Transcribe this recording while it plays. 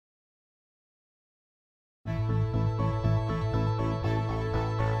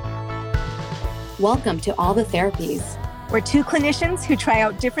Welcome to All the Therapies. We're two clinicians who try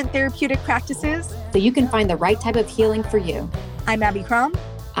out different therapeutic practices so you can find the right type of healing for you. I'm Abby Crom.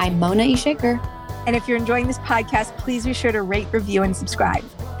 I'm Mona Ishaker. And if you're enjoying this podcast, please be sure to rate, review, and subscribe.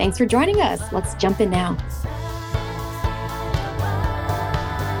 Thanks for joining us. Let's jump in now.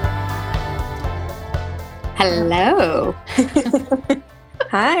 Hello.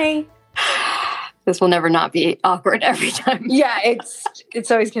 Hi. This will never not be awkward every time. Yeah, it's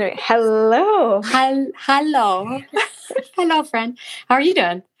always going to be, hello. Hello. Hello, friend. How are you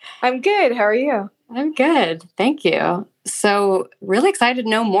doing? I'm good. How are you? I'm good. Thank you. So really excited to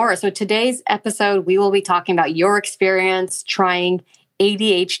know more. So today's episode, we will be talking about your experience trying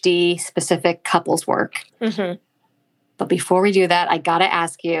ADHD specific couples work. Mm-hmm. But before we do that, I got to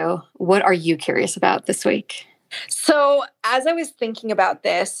ask you, what are you curious about this week? So as I was thinking about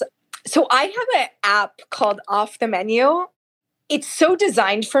this, so I have an app called Off the Menu. It's so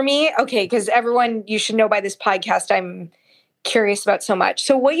designed for me. Okay, because everyone, you should know by this podcast, I'm curious about so much.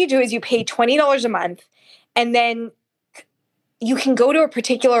 So what you do is you pay $20 a month, and then you can go to a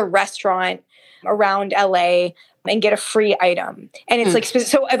particular restaurant around LA and get a free item. And it's like,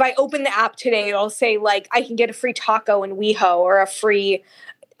 so if I open the app today, it'll say like, I can get a free taco in WeHo or a free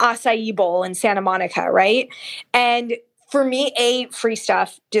acai bowl in Santa Monica, right? And for me, free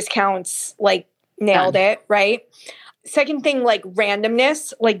stuff, discounts, like nailed it, right? Second thing, like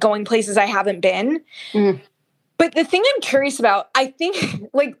randomness, like going places I haven't been. But the thing I'm curious about, I think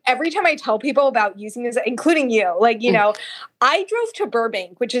like every time I tell people about using this, including you, like, you know, I drove to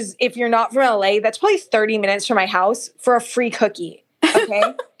Burbank, which is, if you're not from LA, that's probably 30 minutes from my house for a free cookie.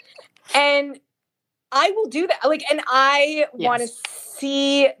 Okay. And I will do that. Like, and I want to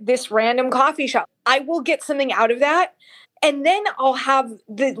see this random coffee shop. I will get something out of that. And then I'll have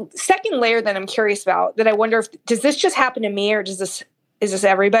the second layer that I'm curious about, that I wonder if, does this just happen to me, or is this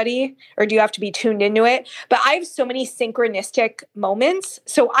everybody, or do you have to be tuned into it? But I have so many synchronistic moments.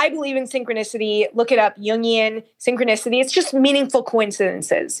 So I believe in synchronicity. Look it up, Jungian synchronicity. It's just meaningful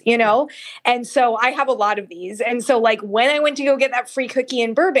coincidences, you know? And so I have a lot of these. And so like when I went to go get that free cookie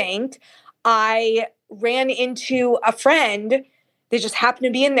in Burbank, I ran into a friend that just happened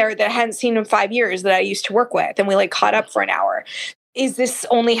to be in there that I hadn't seen in 5 years that I used to work with. And we like caught up for an hour. Is this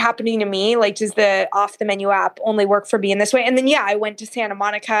only happening to me? Like, does the Off the Menu app only work for me in this way? And then, I went to Santa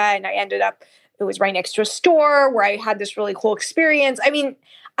Monica and I ended up, it was right next to a store where I had this really cool experience. I mean,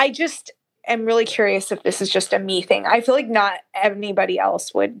 I just am really curious if this is just a me thing. I feel like not anybody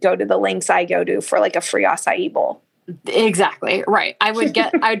else would go to the links I go to for like a free acai bowl. Exactly. Right.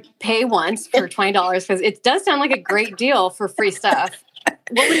 I'd pay once for $20 because it does sound like a great deal for free stuff.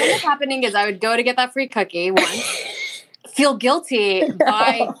 What would end up happening is I would go to get that free cookie once, feel guilty,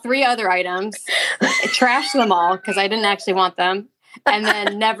 buy 3 other items, trash them all because I didn't actually want them, and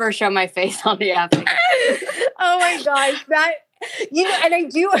then never show my face on the app again. Oh my gosh. That, you know, and I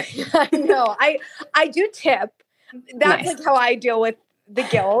do, I know, I do tip. That's like how I deal with the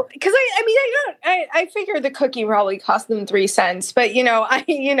guilt. Because I figure the cookie probably cost them 3 cents, but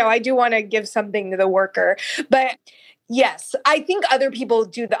I do want to give something to the worker. But yes, I think other people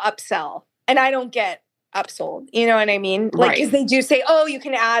do the upsell and I don't get upsold. You know what I mean? Like, because they do say, oh, you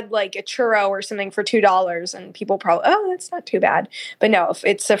can add like a churro or something for $2, and people probably, oh, that's not too bad. But no, if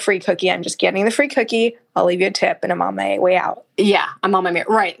it's a free cookie, I'm just getting the free cookie. I'll leave you a tip and I'm on my way out. Yeah, I'm on my way.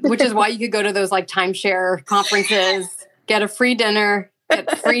 Right. Which is why you could go to those like timeshare conferences, get a free dinner,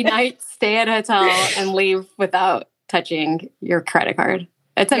 get a free night, stay at a hotel, and leave without touching your credit card.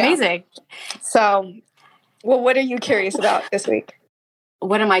 It's amazing. Yeah. So, well, what are you curious about this week?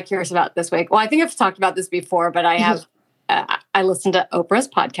 What am I curious about this week? Well, I think I've talked about this before, but I have, I listened to Oprah's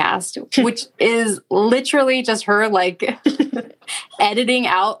podcast, which is literally just her like editing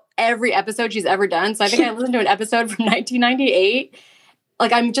out every episode she's ever done. So I think I listened to an episode from 1998.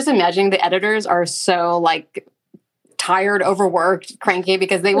 Like, I'm just imagining the editors are so like tired, overworked, cranky,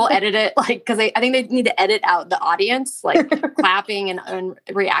 because they will edit it like, because I think they need to edit out the audience, like clapping and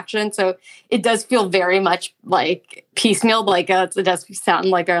reaction. So it does feel very much like piecemeal, like it does sound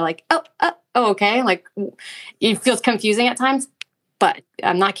like they're like, oh, okay. Like it feels confusing at times, but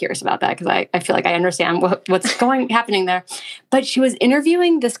I'm not curious about that because I feel like I understand what's happening there. But she was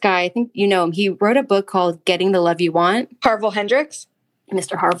interviewing this guy. I think you know him. He wrote a book called Getting the Love You Want. Harville Hendrix.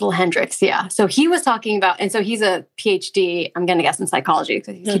 Mr. Harville Hendrix, yeah. So he was talking about, and so he's a PhD, I'm going to guess in psychology,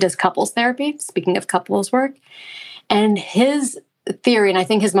 because he does couples therapy, speaking of couples work. And his theory, and I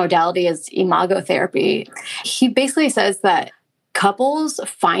think his modality is imago therapy, he basically says that couples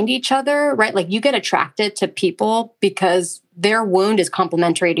find each other, right? Like you get attracted to people because their wound is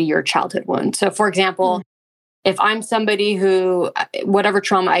complementary to your childhood wound. So for example, if I'm somebody who, whatever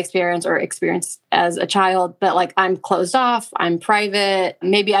trauma I experienced as a child, but like I'm closed off, I'm private,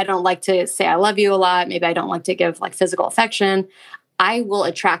 maybe I don't like to say I love you a lot, maybe I don't like to give like physical affection, I will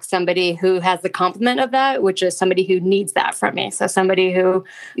attract somebody who has the complement of that, which is somebody who needs that from me. So somebody who,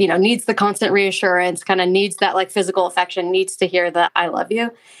 needs the constant reassurance, kind of needs that like physical affection, needs to hear that I love you,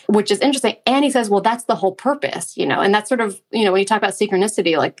 which is interesting. And he says, well, that's the whole purpose, and that's sort of, when you talk about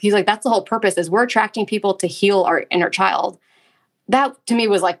synchronicity, like he's like, that's the whole purpose is we're attracting people to heal our inner child. That to me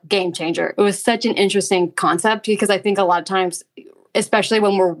was like game changer. It was such an interesting concept because I think a lot of times, especially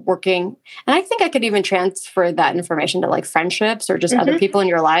when we're working. And I think I could even transfer that information to like friendships or just other people in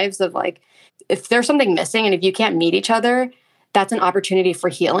your lives of like, if there's something missing and if you can't meet each other, that's an opportunity for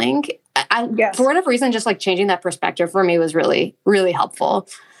healing. Yes. For whatever reason, just like changing that perspective for me was really, really helpful.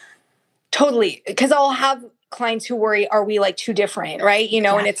 Totally. Because I'll have clients who worry, are we like too different? Right.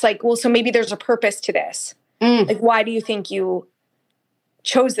 And it's like, well, so maybe there's a purpose to this. Like, why do you think you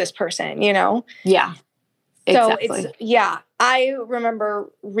chose this person? Yeah. So exactly. I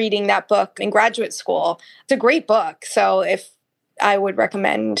remember reading that book in graduate school. It's a great book. So if I would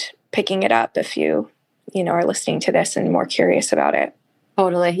recommend picking it up if you, are listening to this and more curious about it.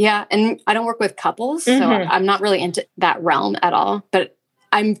 Totally. Yeah. And I don't work with couples, so I'm not really into that realm at all, but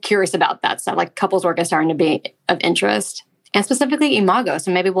I'm curious about that stuff. Like couples work is starting to be of interest and specifically Imago.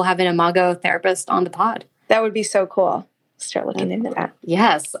 So maybe we'll have an Imago therapist on the pod. That would be so cool. Start looking into that.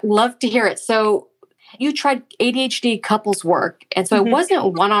 Yes. Love to hear it. So you tried ADHD couples work. And so it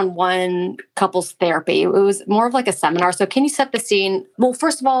wasn't one-on-one couples therapy. It was more of like a seminar. So can you set the scene? Well,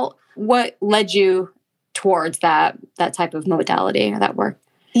 first of all, what led you towards that type of modality or that work?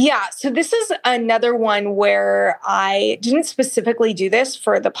 Yeah. So this is another one where I didn't specifically do this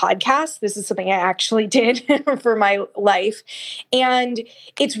for the podcast. This is something I actually did for my life. And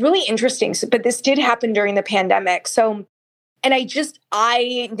it's really interesting. But this did happen during the pandemic. So, and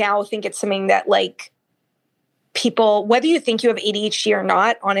I now think it's something that like, people, whether you think you have ADHD or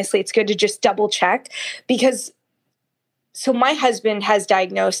not, honestly, it's good to just double check because so my husband has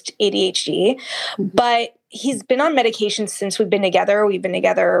diagnosed ADHD, but he's been on medication since we've been together. We've been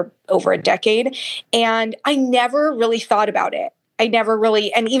together over a decade, and I never really thought about it.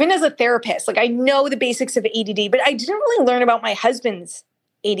 And even as a therapist, like I know the basics of ADD, but I didn't really learn about my husband's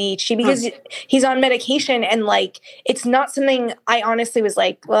ADHD because he's on medication and like, it's not something I honestly was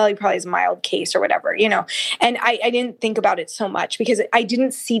like, well, he probably has a mild case or whatever, and I didn't think about it so much because I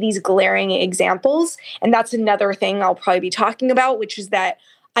didn't see these glaring examples. And that's another thing I'll probably be talking about, which is that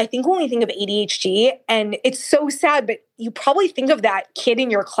I think when we think of ADHD, and it's so sad, but you probably think of that kid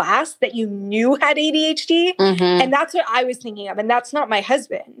in your class that you knew had ADHD. And that's what I was thinking of. And that's not my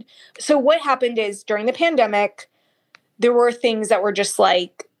husband. So what happened is during the pandemic, there were things that were just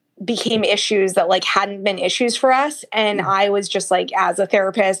like became issues that like hadn't been issues for us. And I was just like, as a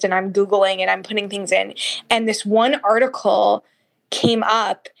therapist and I'm Googling and I'm putting things in. And this one article came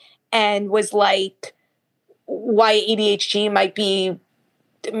up and was like, why ADHD might be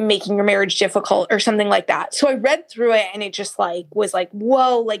making your marriage difficult or something like that. So I read through it and it just like was like,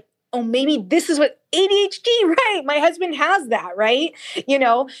 whoa, like, oh, maybe this is what ADHD, right? My husband has that, right?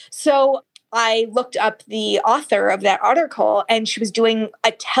 So I looked up the author of that article and she was doing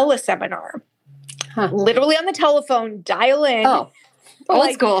a teleseminar, literally on the telephone, dial in. Oh,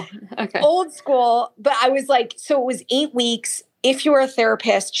 old school. Okay. Old school. But I was like, so it was 8 weeks. If you were a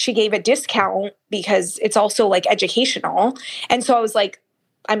therapist, she gave a discount because it's also like educational. And so I was like,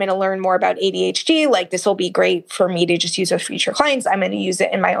 I'm going to learn more about ADHD. Like this will be great for me to just use with future clients. I'm going to use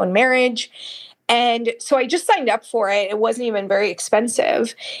it in my own marriage. And so I just signed up for it. It wasn't even very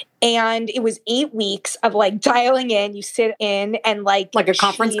expensive. And it was 8 weeks of like dialing in. You sit in and like a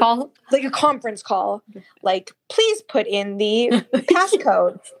conference call? Like a conference call. Like, please put in the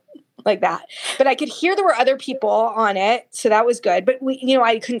passcode. Like that. But I could hear there were other people on it. So that was good. But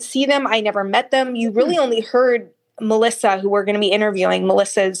I couldn't see them. I never met them. You really only heard Melissa, who we're going to be interviewing,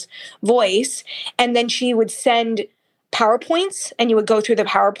 Melissa's voice. And then she would send PowerPoints and you would go through the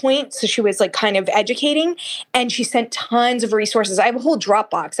PowerPoint. So she was like kind of educating and she sent tons of resources. I have a whole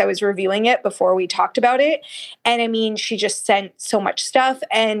Dropbox. I was reviewing it before we talked about it. And I mean, she just sent so much stuff.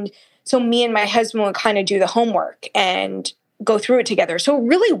 And so me and my husband would kind of do the homework and go through it together. So it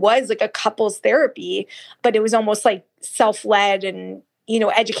really was like a couples therapy, but it was almost like self-led and,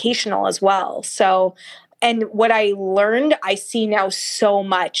 educational as well. So, and what I learned, I see now so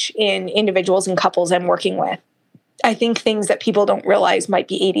much in individuals and couples I'm working with. I think things that people don't realize might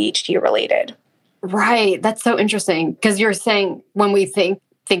be ADHD related. Right. That's so interesting. Because you're saying when we think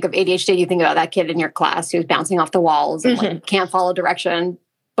of ADHD, you think about that kid in your class who's bouncing off the walls and like can't follow direction.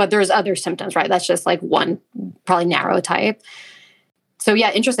 But there's other symptoms, right? That's just like one probably narrow type. So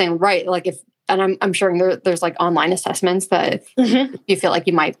yeah, interesting, right? Like and I'm sure there's like online assessments that if you feel like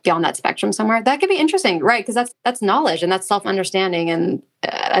you might be on that spectrum somewhere, that could be interesting, right? Because that's knowledge and that's self-understanding, and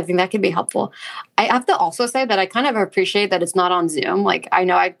I think that could be helpful. I have to also say that I kind of appreciate that it's not on Zoom. Like I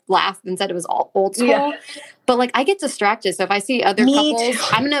know I laughed and said it was all old school, but like I get distracted. So if I see other couples,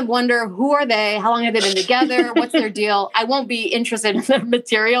 I'm gonna wonder, who are they? How long have they been together? What's their deal? I won't be interested in the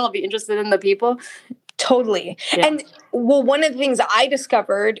material. I'll be interested in the people. Totally. Yeah. And well, one of the things I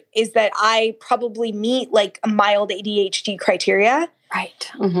discovered is that I probably meet like a mild ADHD criteria.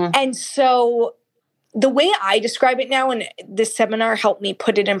 Right. And so the way I describe it now, and this seminar helped me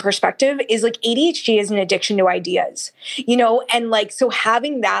put it in perspective, is like ADHD is an addiction to ideas, and like, so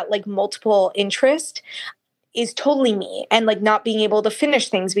having that like multiple interest is totally me, and like not being able to finish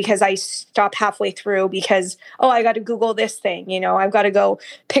things because I stop halfway through because, I got to Google this thing, I've got to go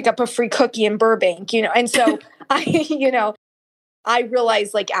pick up a free cookie in Burbank, and so I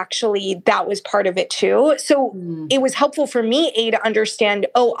realized like actually that was part of it too. So it was helpful for me, to understand,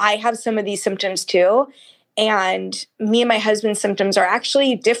 I have some of these symptoms too. And me and my husband's symptoms are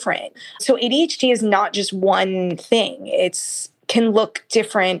actually different. So ADHD is not just one thing. Can look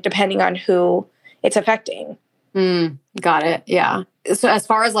different depending on who it's affecting. Got it. Yeah. So as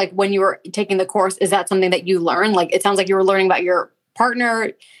far as like when you were taking the course, is that something that you learned? Like it sounds like you were learning about your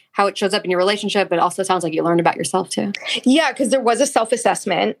partner, how it shows up in your relationship, but it also sounds like you learned about yourself too. Yeah, because there was a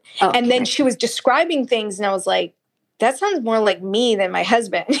self-assessment. And then she was describing things and I was like, that sounds more like me than my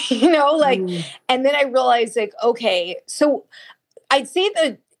husband, and then I realized like, okay, so I'd say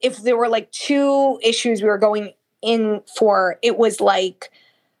that if there were like two issues we were going in for, it was like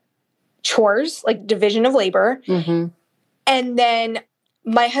chores, like division of labor. And then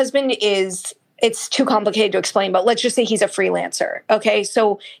my husband it's too complicated to explain, but let's just say he's a freelancer. Okay.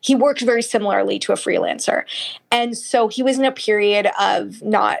 So he worked very similarly to a freelancer. And so he was in a period of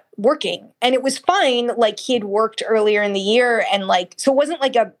not working, and it was fine. Like he had worked earlier in the year, and like, so it wasn't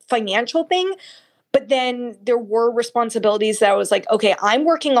like a financial thing, but then there were responsibilities that I was like, okay, I'm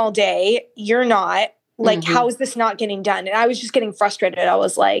working all day. You're not. Like, how is this not getting done? And I was just getting frustrated. I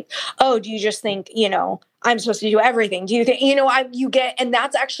was like, do you just think, I'm supposed to do everything? Do you think, and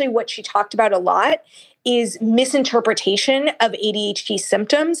that's actually what she talked about a lot, is misinterpretation of ADHD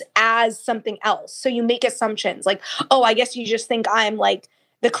symptoms as something else. So you make assumptions like, I guess you just think I'm like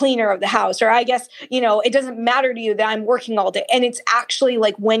the cleaner of the house, or I guess, it doesn't matter to you that I'm working all day. And it's actually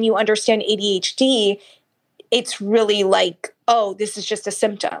like, when you understand ADHD, it's really like, this is just a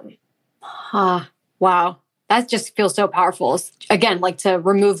symptom. Wow. That just feels so powerful. Again, like to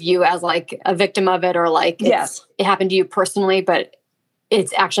remove you as like a victim of it, or like it happened to you personally, but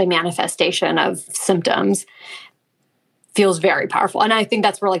it's actually manifestation of symptoms. Feels very powerful. And I think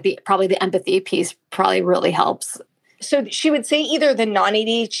that's where like probably the empathy piece probably really helps. So she would say either the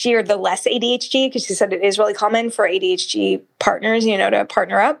non-ADHD or the less ADHD, because she said it is really common for ADHD partners, to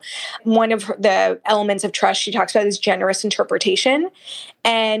partner up. One of the elements of trust she talks about is generous interpretation.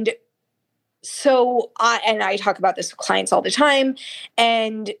 And so I talk about this with clients all the time,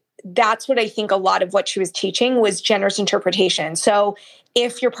 and that's what I think a lot of what she was teaching was generous interpretation. So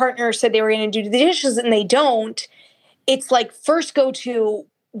if your partner said they were going to do the dishes and they don't, it's like, first go to,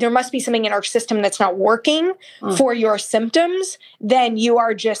 there must be something in our system that's not working for your symptoms. Then you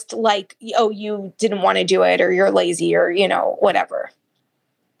are just like, you didn't want to do it, or you're lazy, or, whatever.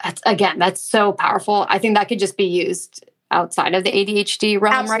 That's so powerful. I think that could just be used outside of the ADHD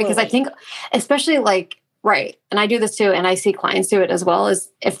realm, Absolutely. Right? Because I think, especially like, right, and I do this too, and I see clients do it as well, is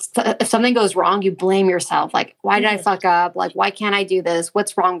if something goes wrong, you blame yourself. Like, why did I fuck up? Like, why can't I do this?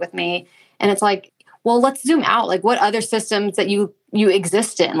 What's wrong with me? And it's like, well, let's zoom out. Like, what other systems that you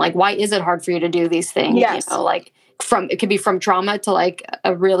exist in? Like, why is it hard for you to do these things? Yes. Like it could be from trauma to like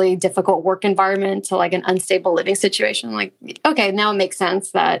a really difficult work environment to like an unstable living situation. Like, okay, now it makes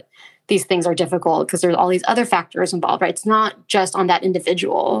sense that these things are difficult because there's all these other factors involved, right? It's not just on that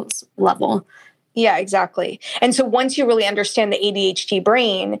individual's level. Yeah, exactly. And so once you really understand the ADHD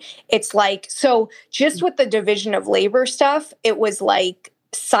brain, it's like, so just with the division of labor stuff, it was like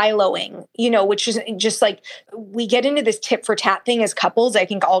siloing, which is just like, we get into this tit for tat thing as couples. I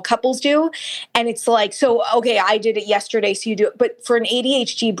think all couples do. And it's like, so, okay, I did it yesterday, so you do it. But for an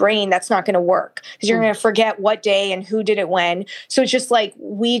ADHD brain, that's not going to work, because you're going to forget what day and who did it when. So it's just like,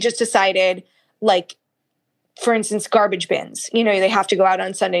 we just decided, like, for instance, garbage bins, they have to go out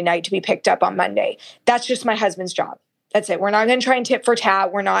on Sunday night to be picked up on Monday. That's just my husband's job. That's it. We're not going to try and tit for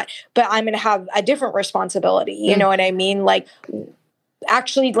tat. We're not, but I'm going to have a different responsibility. You know what I mean? Like,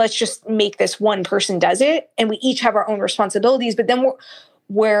 actually, let's just make this one person does it, and we each have our own responsibilities, but then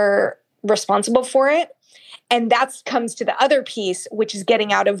we're responsible for it. And that comes to the other piece, which is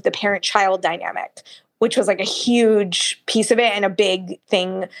getting out of the parent-child dynamic, which was like a huge piece of it and a big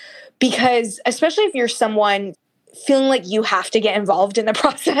thing. Because especially if you're someone feeling like you have to get involved in the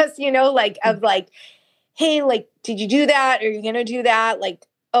process, like of like, hey, like, did you do that? Are you going to do that? Like,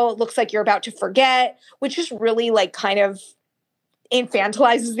 oh, it looks like you're about to forget, which is really like kind of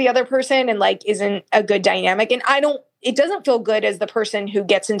infantilizes the other person and like isn't a good dynamic. And it doesn't feel good as the person who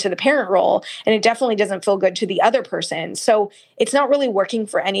gets into the parent role. And it definitely doesn't feel good to the other person. So it's not really working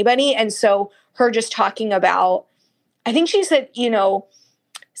for anybody. And so her just talking about, I think she said,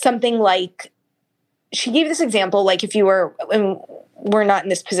 something like, she gave this example, like if you were, and we're not in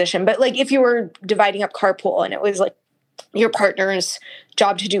this position, but like if you were dividing up carpool and it was like your partner's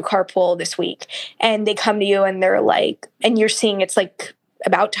job to do carpool this week and they come to you and they're like, and you're seeing it's like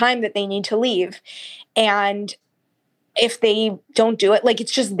about time that they need to leave. And if they don't do it, like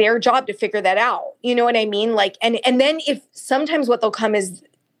it's just their job to figure that out. You know what I mean? Like, and then if sometimes what they'll come is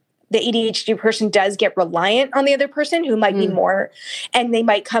the ADHD person does get reliant on the other person who might be more, and they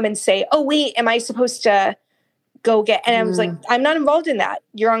might come and say, oh, wait, am I supposed to go get, and I was like, I'm not involved in that.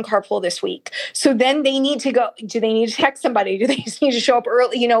 You're on carpool this week. So then they need to go, do they need to text somebody? Do they just need to show up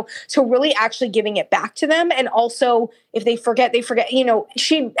early? So really actually giving it back to them. And also if they forget,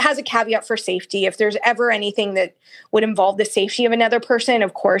 she has a caveat for safety. If there's ever anything that would involve the safety of another person,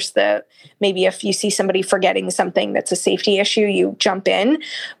 of course, maybe if you see somebody forgetting something that's a safety issue, you jump in.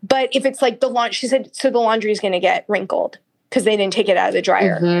 But if it's like she said, so the laundry is going to get wrinkled because they didn't take it out of the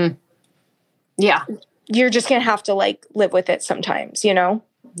dryer. Mm-hmm. Yeah. You're just going to have to like live with it sometimes,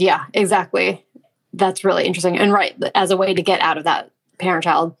 Yeah, exactly. That's really interesting. And right, as a way to get out of that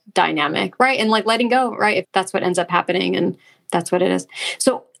parent-child dynamic, right? And like letting go, right? If that's what ends up happening and that's what it is.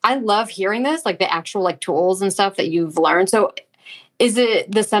 So I love hearing this, like the actual like tools and stuff that you've learned. So is it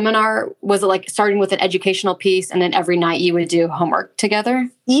the seminar, was it like starting with an educational piece and then every night you would do homework together?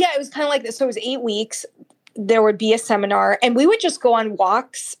 Yeah, it was kind of like this. So it was 8 weeks. There would be a seminar and we would just go on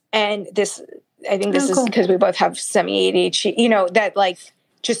walks. And I think this is because we both have semi-ADHD, that like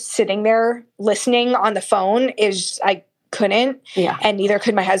just sitting there listening on the phone I couldn't. Yeah. And neither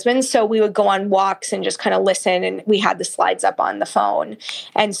could my husband. So we would go on walks and just kind of listen. And we had the slides up on the phone.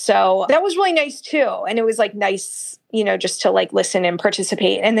 And so that was really nice too. And it was like nice, just to like listen and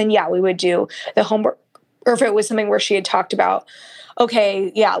participate. And then, yeah, we would do the homework, or if it was something where she had talked about,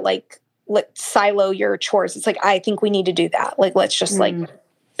 okay, yeah, like let's silo your chores. It's like, I think we need to do that. Like, let's just like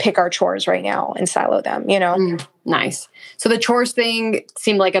pick our chores right now and silo them, Nice. So the chores thing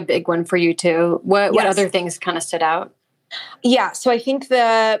seemed like a big one for you too. What other things kind of stood out? Yeah. So I think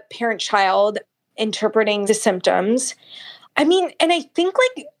the parent-child interpreting the symptoms. I mean, and I think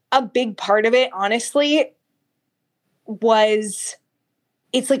like a big part of it, honestly,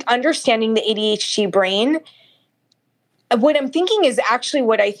 it's like understanding the ADHD brain. What I'm thinking is actually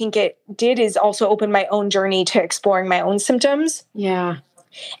what I think it did is also open my own journey to exploring my own symptoms. Yeah.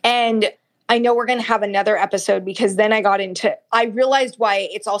 And I know we're going to have another episode because then I realized why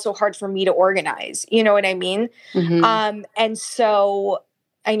it's also hard for me to organize. You know what I mean? Mm-hmm. And so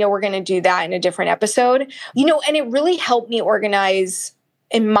I know we're going to do that in a different episode, and it really helped me organize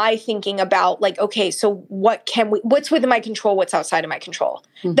in my thinking about like, okay, so what's within my control? What's outside of my control?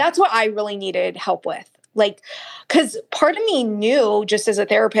 Mm-hmm. That's what I really needed help with. Like, because part of me knew just as a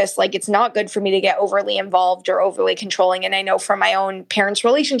therapist, like it's not good for me to get overly involved or overly controlling. And I know from my own parents'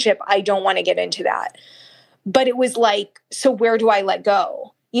 relationship, I don't want to get into that. But it was like, so where do I let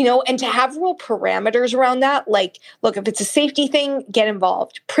go? And to have real parameters around that, like, look, if it's a safety thing, get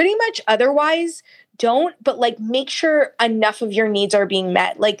involved. Pretty much otherwise, don't, but like make sure enough of your needs are being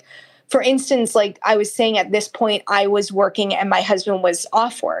met. Like, for instance, like I was saying at this point, I was working and my husband was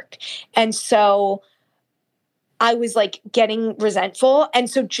off work. And so I was like getting resentful. And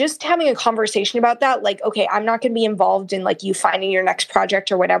so just having a conversation about that, like, okay, I'm not going to be involved in like you finding your next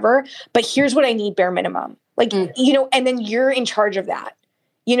project or whatever, but here's what I need bare minimum. Like, and then you're in charge of that.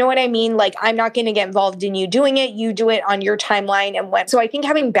 You know what I mean? Like, I'm not going to get involved in you doing it. You do it on your timeline and when. So I think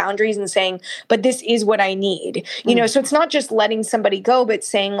having boundaries and saying, but this is what I need, so it's not just letting somebody go, but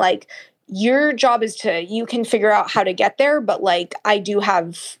saying like, your job is you can figure out how to get there. But like, I do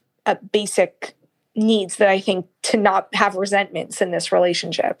have a basic needs that I think to not have resentments in this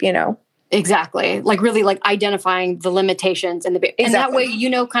relationship, Exactly. Like really like identifying the limitations and and that way,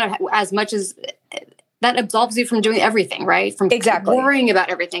 kind of as much as that absolves you from doing everything, right? From worrying about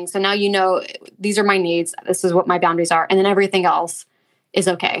everything. So now, these are my needs. This is what my boundaries are. And then everything else is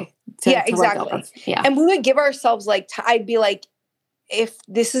okay. Exactly. Yeah. And we would give ourselves like, I'd be like, if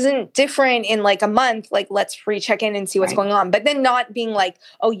this isn't different in like a month, like let's recheck in and see what's going on. But then not being like,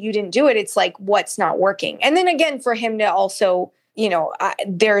 oh, you didn't do it. It's like, what's not working? And then again, for him to also,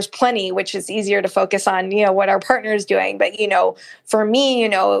 there's plenty, which is easier to focus on, what our partner is doing. But, for me,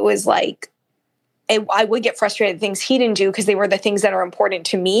 it was like, I would get frustrated at things he didn't do because they were the things that are important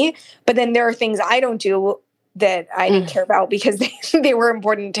to me. But then there are things I don't do that I didn't care about because they were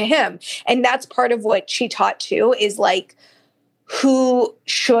important to him. And that's part of what she taught too, is like, who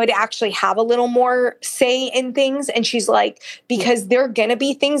should actually have a little more say in things. And she's like, because there are going to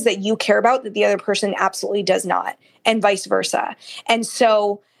be things that you care about that the other person absolutely does not, and vice versa. And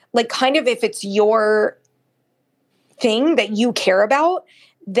so like, kind of if it's your thing that you care about,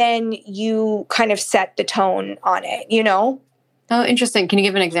 then you kind of set the tone on it, Oh, interesting. Can you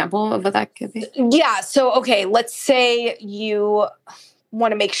give an example of what that could be? Yeah. So, okay, let's say you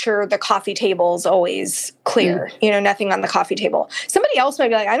want to make sure the coffee table is always clear, nothing on the coffee table. Somebody else might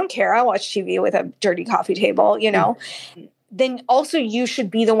be like, I don't care. I watch TV with a dirty coffee table, Then also you should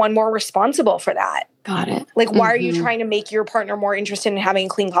be the one more responsible for that. Got it. Like, why are you trying to make your partner more interested in having a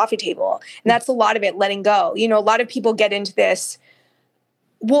clean coffee table? And that's a lot of it, letting go. A lot of people get into this,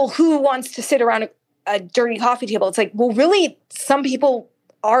 well, who wants to sit around a dirty coffee table? It's like, well, really, some people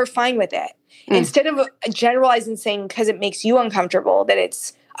are fine with it. Instead of generalizing, saying because it makes you uncomfortable that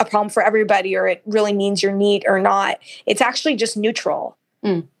it's a problem for everybody or it really means you're neat or not, it's actually just neutral.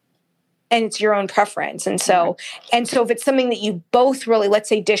 And it's your own preference. And so if it's something that you both really, let's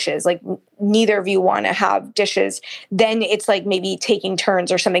say dishes, like neither of you want to have dishes, then it's like maybe taking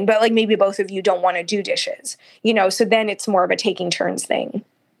turns or something, but like maybe both of you don't want to do dishes, so then it's more of a taking turns thing.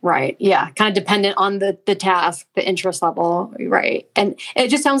 Right. Yeah. Kind of dependent on the task, the interest level. Right. And it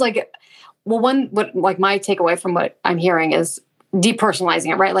just sounds like, well, what my takeaway from what I'm hearing is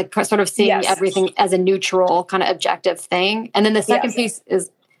depersonalizing it, right? Like sort of seeing everything as a neutral kind of objective thing. And then the second piece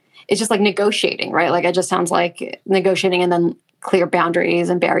is just like negotiating, right? Like it just sounds like negotiating and then clear boundaries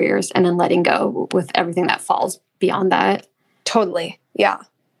and barriers and then letting go with everything that falls beyond that. Totally. Yeah.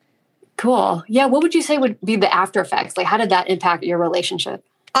 Cool. Yeah. What would you say would be the after effects? Like how did that impact your relationship?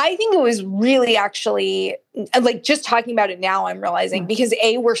 I think it was really actually, like just talking about it now, I'm realizing because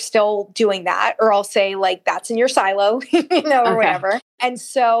we're still doing that, or I'll say like, that's in your silo, or whatever. And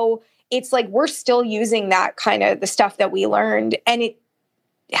so it's like, we're still using that kind of the stuff that we learned, and it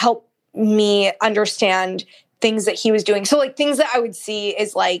helped me understand things that he was doing. So like things that I would see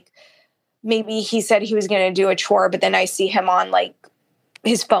is like, maybe he said he was going to do a chore, but then I see him on like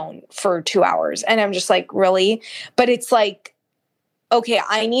his phone for 2 hours. And I'm just like, really? But it's like, okay,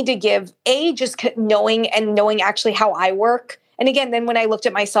 I need to give just knowing actually how I work. And again, then when I looked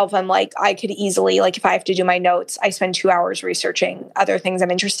at myself, I'm like, I could easily, like if I have to do my notes, I spend 2 hours researching other things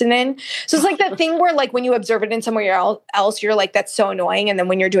I'm interested in. So it's like that thing where like when you observe it in somewhere else, you're like, that's so annoying. And then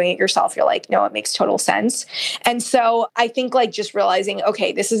when you're doing it yourself, you're like, no, it makes total sense. And so I think like just realizing,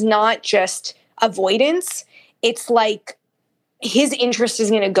 okay, this is not just avoidance. It's like his interest is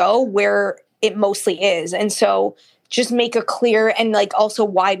going to go where it mostly is. And so just make a clear and like also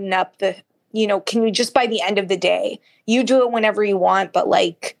widen up the, can you just by the end of the day, you do it whenever you want, but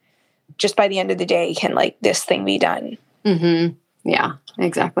like just by the end of the day, can like this thing be done? Yeah,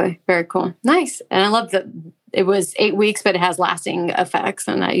 exactly. Very cool. Nice. And I love that it was 8 weeks, but it has lasting effects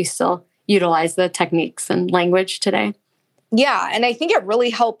and that you still utilize the techniques and language today. Yeah. And I think it really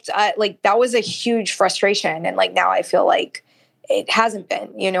helped. Like that was a huge frustration. And like, now I feel like it hasn't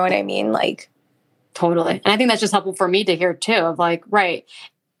been, you know what I mean? Like, totally. And I think that's just helpful for me to hear too, of like, right.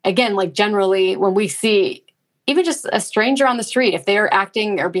 Again, like generally when we see even just a stranger on the street, if they're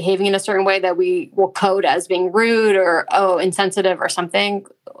acting or behaving in a certain way that we will code as being rude or, insensitive or something,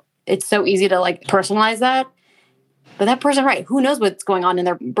 it's so easy to like personalize that. But that person, right, who knows what's going on in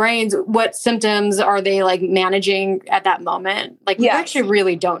their brains? What symptoms are they like managing at that moment? Like we actually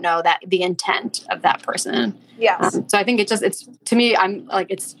really don't know that the intent of that person. Yes. So I think it's to me, I'm like,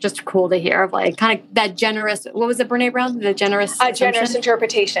 it's just cool to hear of like kind of that generous, what was it, Brene Brown? The generous generous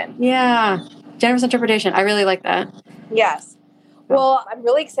interpretation. Yeah. Generous interpretation. I really like that. Yes. Well, I'm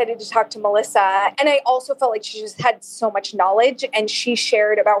really excited to talk to Melissa. And I also felt like she just had so much knowledge, and she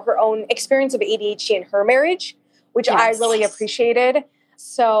shared about her own experience of ADHD in her marriage, which I really appreciated.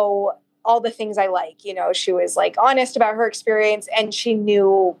 So all the things I like, she was like honest about her experience, and she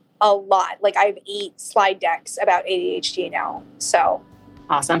knew a lot. Like I have 8 slide decks about ADHD now. So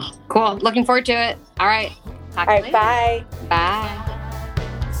awesome. Cool. Looking forward to it. All right. Talk to you later. Bye. Bye.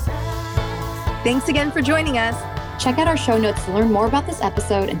 Thanks again for joining us. Check out our show notes to learn more about this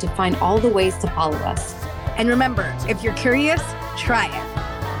episode and to find all the ways to follow us. And remember, if you're curious, try it.